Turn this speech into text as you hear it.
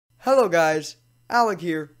Hello guys, Alec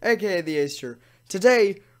here, aka the A-ster.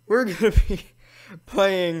 Today, we're gonna be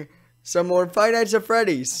playing some more Five Nights at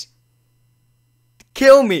Freddy's.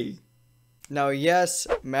 Kill me! Now yes,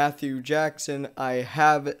 Matthew Jackson, I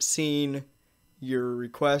have seen your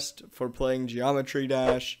request for playing Geometry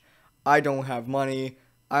Dash. I don't have money.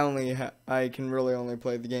 I can really only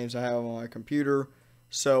play the games I have on my computer.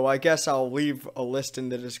 So I guess I'll leave a list in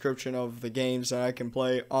the description of the games that I can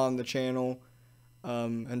play on the channel.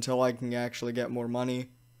 Until I can actually get more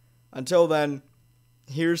money. Until then,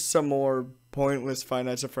 here's some more pointless Five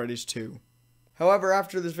Nights at Freddy's 2. However,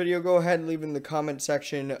 after this video, go ahead and leave in the comment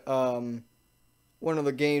section one of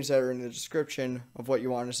the games that are in the description of what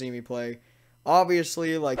you want to see me play.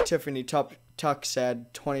 Obviously, like Tiffany Tuck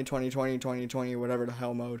said, 2020, whatever the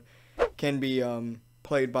hell mode, can be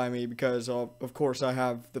played by me because, of course, I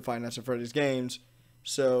have the Five Nights at Freddy's games,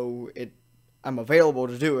 so I'm available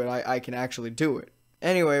to do it. I can actually do it.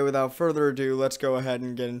 Anyway, without further ado, let's go ahead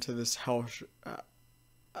and get into this house.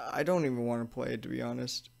 I don't even want to play it, to be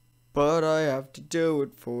honest. But I have to do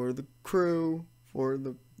it for the crew, for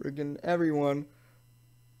the friggin' everyone.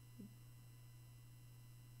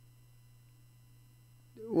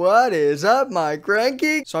 What is up, my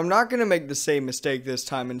cranky? So I'm not going to make the same mistake this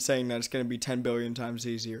time in saying that it's going to be 10 billion times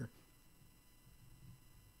easier.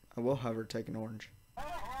 I will have her take an orange.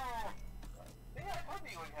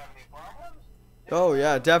 Oh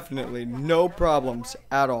yeah, definitely. No problems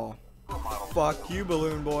at all. Fuck you,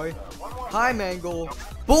 balloon boy. Hi, Mangle.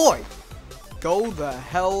 Boy! Go the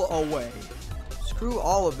hell away. Screw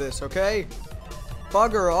all of this, okay?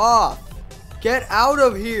 Bugger off. Get out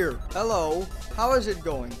of here. Hello. How is it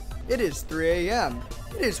going? It is 3 a.m.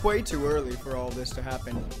 It is way too early for all this to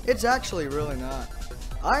happen. It's actually really not.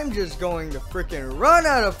 I'm just going to frickin' run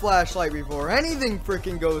out of flashlight before anything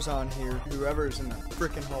frickin' goes on here. Whoever's in the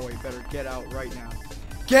frickin' hallway better get out right now.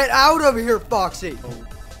 Get out of here, Foxy! Oh,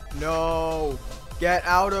 no. Get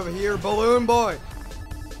out of here, balloon boy!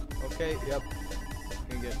 Okay, yep.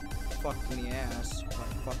 Gonna get fucked in the ass by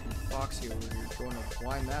fucking Foxy over here. Going to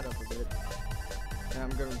blind that up a bit. And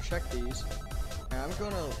I'm gonna check these. And I'm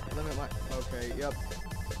gonna limit my... Okay, yep.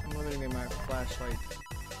 I'm limiting my flashlight.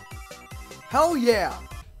 Hell yeah!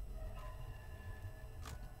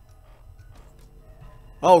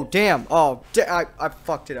 Oh damn! Oh, I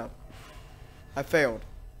fucked it up. I failed.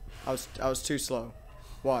 I was too slow.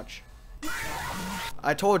 Watch.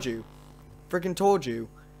 I told you. Freaking told you.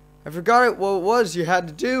 I forgot what it was you had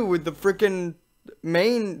to do with the freaking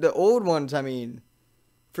the old ones. I mean,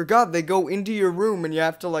 forgot they go into your room and you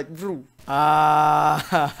have to like.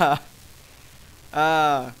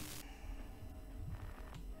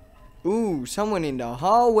 Ooh, someone in the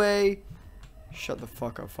hallway. Shut the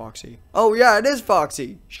fuck up, Foxy. Oh, yeah, it is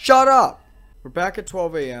Foxy. Shut up. We're back at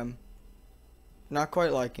 12 a.m. Not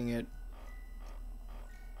quite liking it.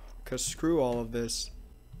 Because screw all of this.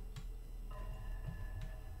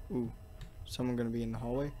 Ooh, someone going to be in the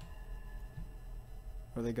hallway?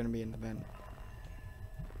 Or are they going to be in the vent?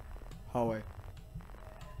 Hallway.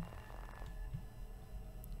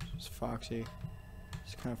 It's Foxy.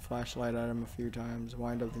 Just kind of flashlight at him a few times.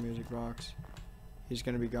 Wind up the music box. He's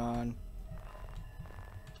gonna be gone.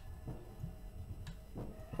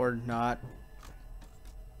 Or not.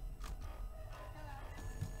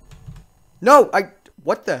 No!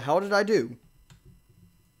 What the hell did I do?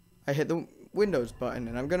 I hit the Windows button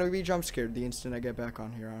and I'm gonna be jump scared the instant I get back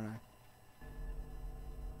on here, aren't I?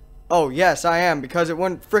 Oh, yes, I am, because it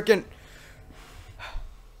went frickin'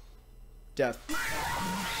 death.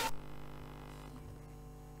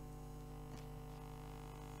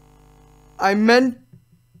 I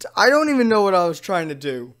don't even know what I was trying to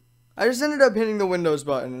do. I just ended up hitting the Windows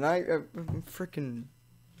button, and I'm freaking,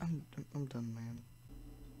 I'm done, man.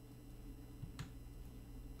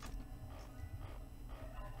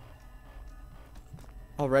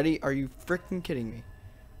 Already? Are you freaking kidding me?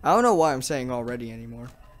 I don't know why I'm saying already anymore.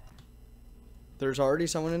 There's already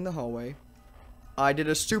someone in the hallway. I did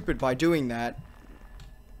a stupid by doing that.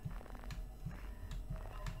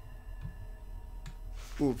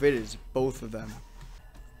 Oof, it is both of them.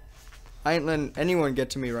 I ain't letting anyone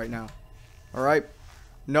get to me right now. Alright?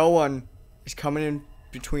 No one is coming in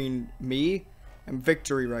between me and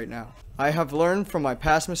victory right now. I have learned from my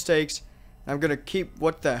past mistakes. And I'm gonna keep...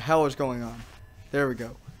 What the hell is going on? There we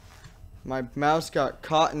go. My mouse got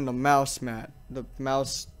caught in the mouse mat. The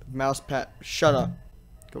mouse pad. Shut up.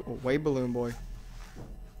 Go away, balloon boy.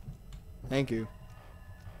 Thank you.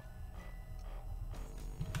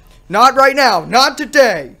 Not right now. Not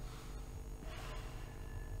today.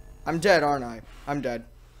 I'm dead, aren't I? I'm dead.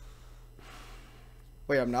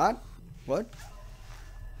 Wait, I'm not? What?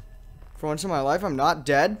 For once in my life, I'm not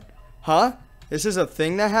dead? Huh? This is a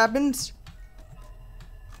thing that happens?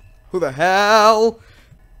 Who the hell?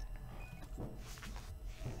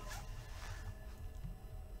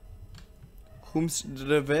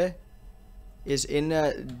 Whomsoever is in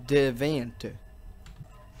a devant.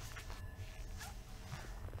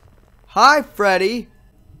 Hi, Freddy.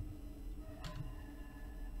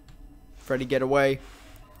 Freddy, get away.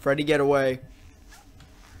 Freddy, get away.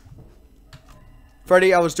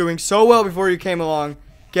 Freddy, I was doing so well before you came along.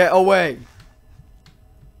 Get away.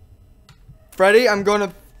 Freddy,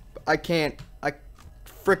 I can't. I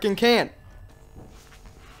freaking can't.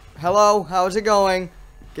 Hello, how's it going?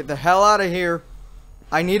 Get the hell out of here.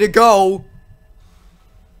 I need to go.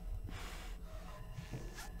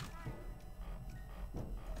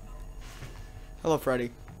 Hello,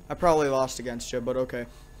 Freddy. I probably lost against you, but okay.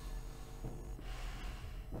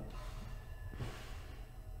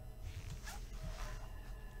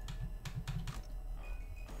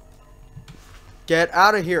 Get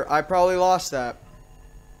out of here. I probably lost that.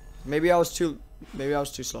 Maybe I was too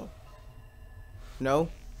slow. No?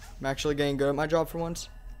 I'm actually getting good at my job for once.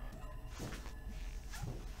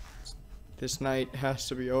 This night has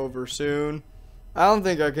to be over soon. I don't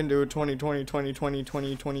think I can do a 2020, 2020,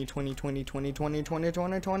 2020, 2020, 2020, 2020,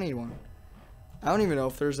 2021. I don't even know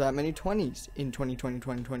if there's that many 20s in 2020,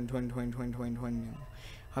 2020, 2020, 2020, 2020.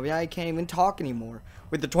 I mean, I can't even talk anymore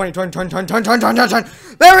with the 2020, 2020, 2020,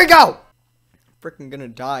 2020. There we go! Freaking gonna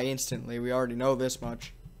die instantly. We already know this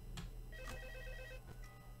much.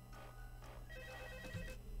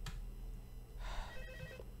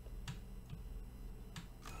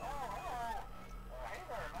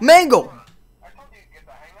 Mangle! I told you to get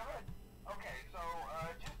the hang of it. Okay, so,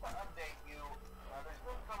 just to update you, there's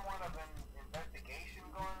been somewhat of an investigation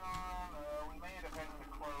going on. We may end up having to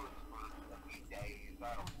close for a few days.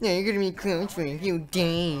 I don't Yeah, you're gonna be closed for a few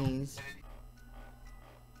days.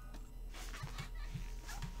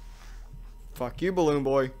 Fuck you, Balloon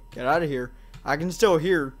Boy. Get out of here. I can still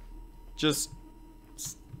hear. Just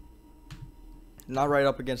not right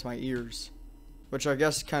up against my ears. Which I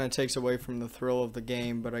guess kind of takes away from the thrill of the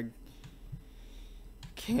game, but I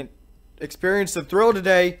can't experience the thrill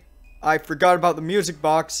today. I forgot about the music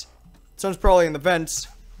box. Sun's probably in the vents.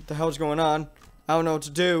 What the hell's going on? I don't know what to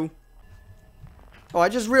do. Oh, I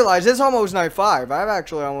just realized it's almost night 5. I've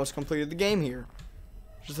actually almost completed the game here.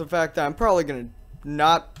 Just the fact that I'm probably gonna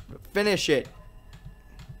not finish it.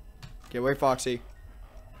 Get away, Foxy.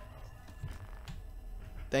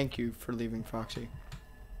 Thank you for leaving, Foxy.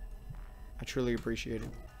 I truly appreciate it.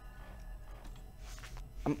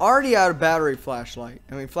 I'm already out of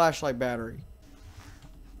flashlight battery.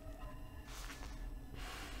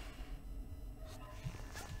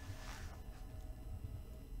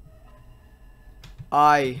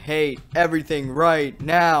 I hate everything right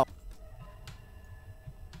now.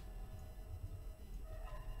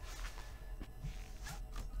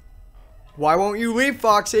 Why won't you leave,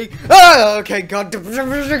 Foxy? Ah, okay, God. I'm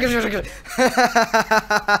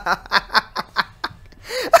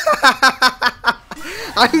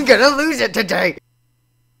gonna lose it today.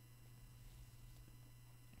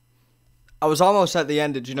 I was almost at the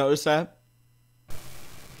end. Did you notice that?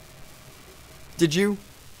 Did you?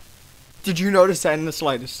 Did you notice that in the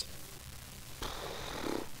slightest?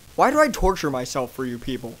 Why do I torture myself for you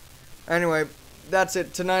people? Anyway, that's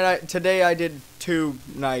it. Today I did 2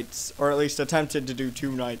 nights, or at least attempted to do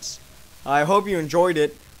 2 nights. I hope you enjoyed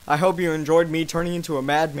it. I hope you enjoyed me turning into a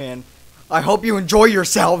madman. I hope you enjoy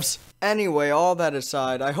yourselves. Anyway, all that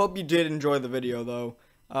aside, I hope you did enjoy the video though.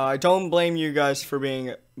 I don't blame you guys for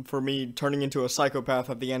me turning into a psychopath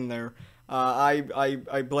at the end there. I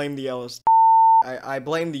blame the I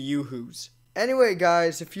blame the yoo-hoos. Anyway,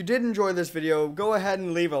 guys, if you did enjoy this video, go ahead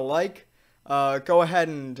and leave a like. Go ahead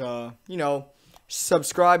and, you know,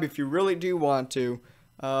 subscribe if you really do want to.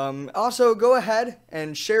 Also, go ahead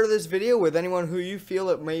and share this video with anyone who you feel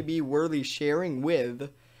it may be worthy sharing with.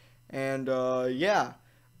 And, yeah.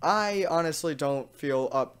 I honestly don't feel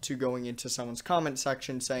up to going into someone's comment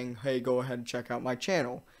section saying, hey, go ahead and check out my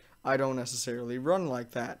channel. I don't necessarily run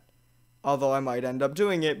like that. Although I might end up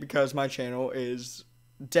doing it because my channel is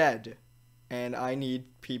dead. And I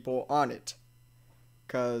need people on it.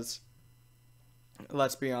 Because,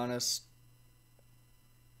 let's be honest,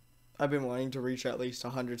 I've been wanting to reach at least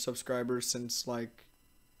 100 subscribers since, like,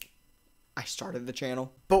 I started the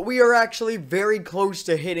channel. But we are actually very close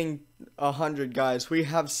to hitting 100, guys. We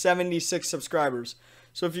have 76 subscribers.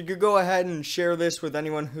 So if you could go ahead and share this with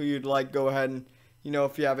anyone who you'd like, go ahead and, you know,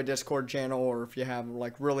 if you have a Discord channel or if you have,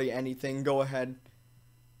 like, really anything, go ahead,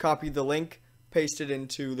 copy the link, paste it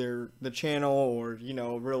into the channel or, you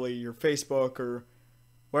know, really your Facebook or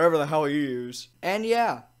whatever the hell you use. And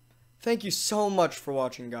yeah, Thank you so much for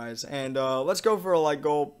watching, guys. And let's go for a like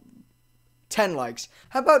goal. 10 likes.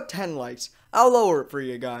 How about 10 likes? I'll lower it for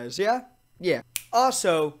you guys, yeah? Yeah.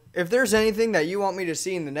 Also, if there's anything that you want me to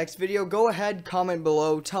see in the next video, go ahead, comment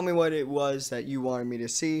below, tell me what it was that you wanted me to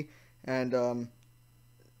see, and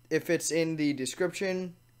if it's in the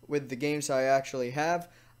description with the games I actually have,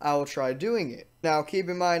 I will try doing it. Now, keep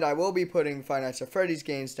in mind, I will be putting Five Nights at Freddy's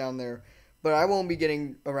games down there, but I won't be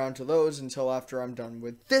getting around to those until after I'm done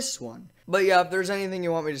with this one. But yeah, if there's anything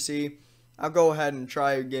you want me to see, I'll go ahead and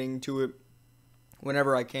try getting to it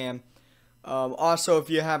whenever I can. Also, if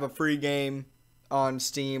you have a free game on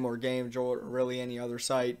Steam or GameJolt or really any other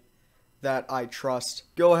site that I trust,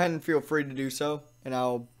 go ahead and feel free to do so. And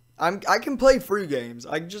I can play free games.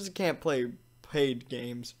 I just can't play paid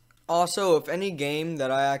games. Also, if any game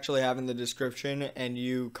that I actually have in the description and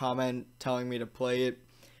you comment telling me to play it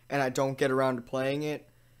and I don't get around to playing it,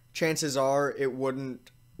 chances are it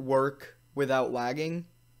wouldn't work without lagging.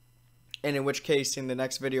 And in which case, in the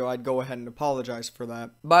next video, I'd go ahead and apologize for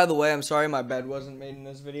that. By the way, I'm sorry my bed wasn't made in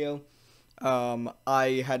this video.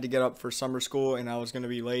 I had to get up for summer school, and I was going to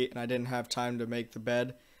be late, and I didn't have time to make the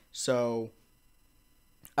bed. So,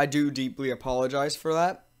 I do deeply apologize for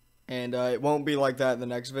that. And it won't be like that in the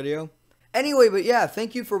next video. Anyway, but yeah,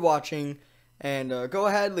 thank you for watching. And go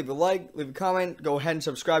ahead, leave a like, leave a comment. Go ahead and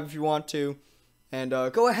subscribe if you want to. And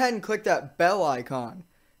go ahead and click that bell icon,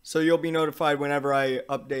 so you'll be notified whenever I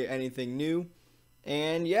update anything new.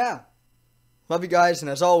 And yeah, love you guys, and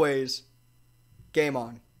as always, game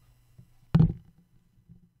on.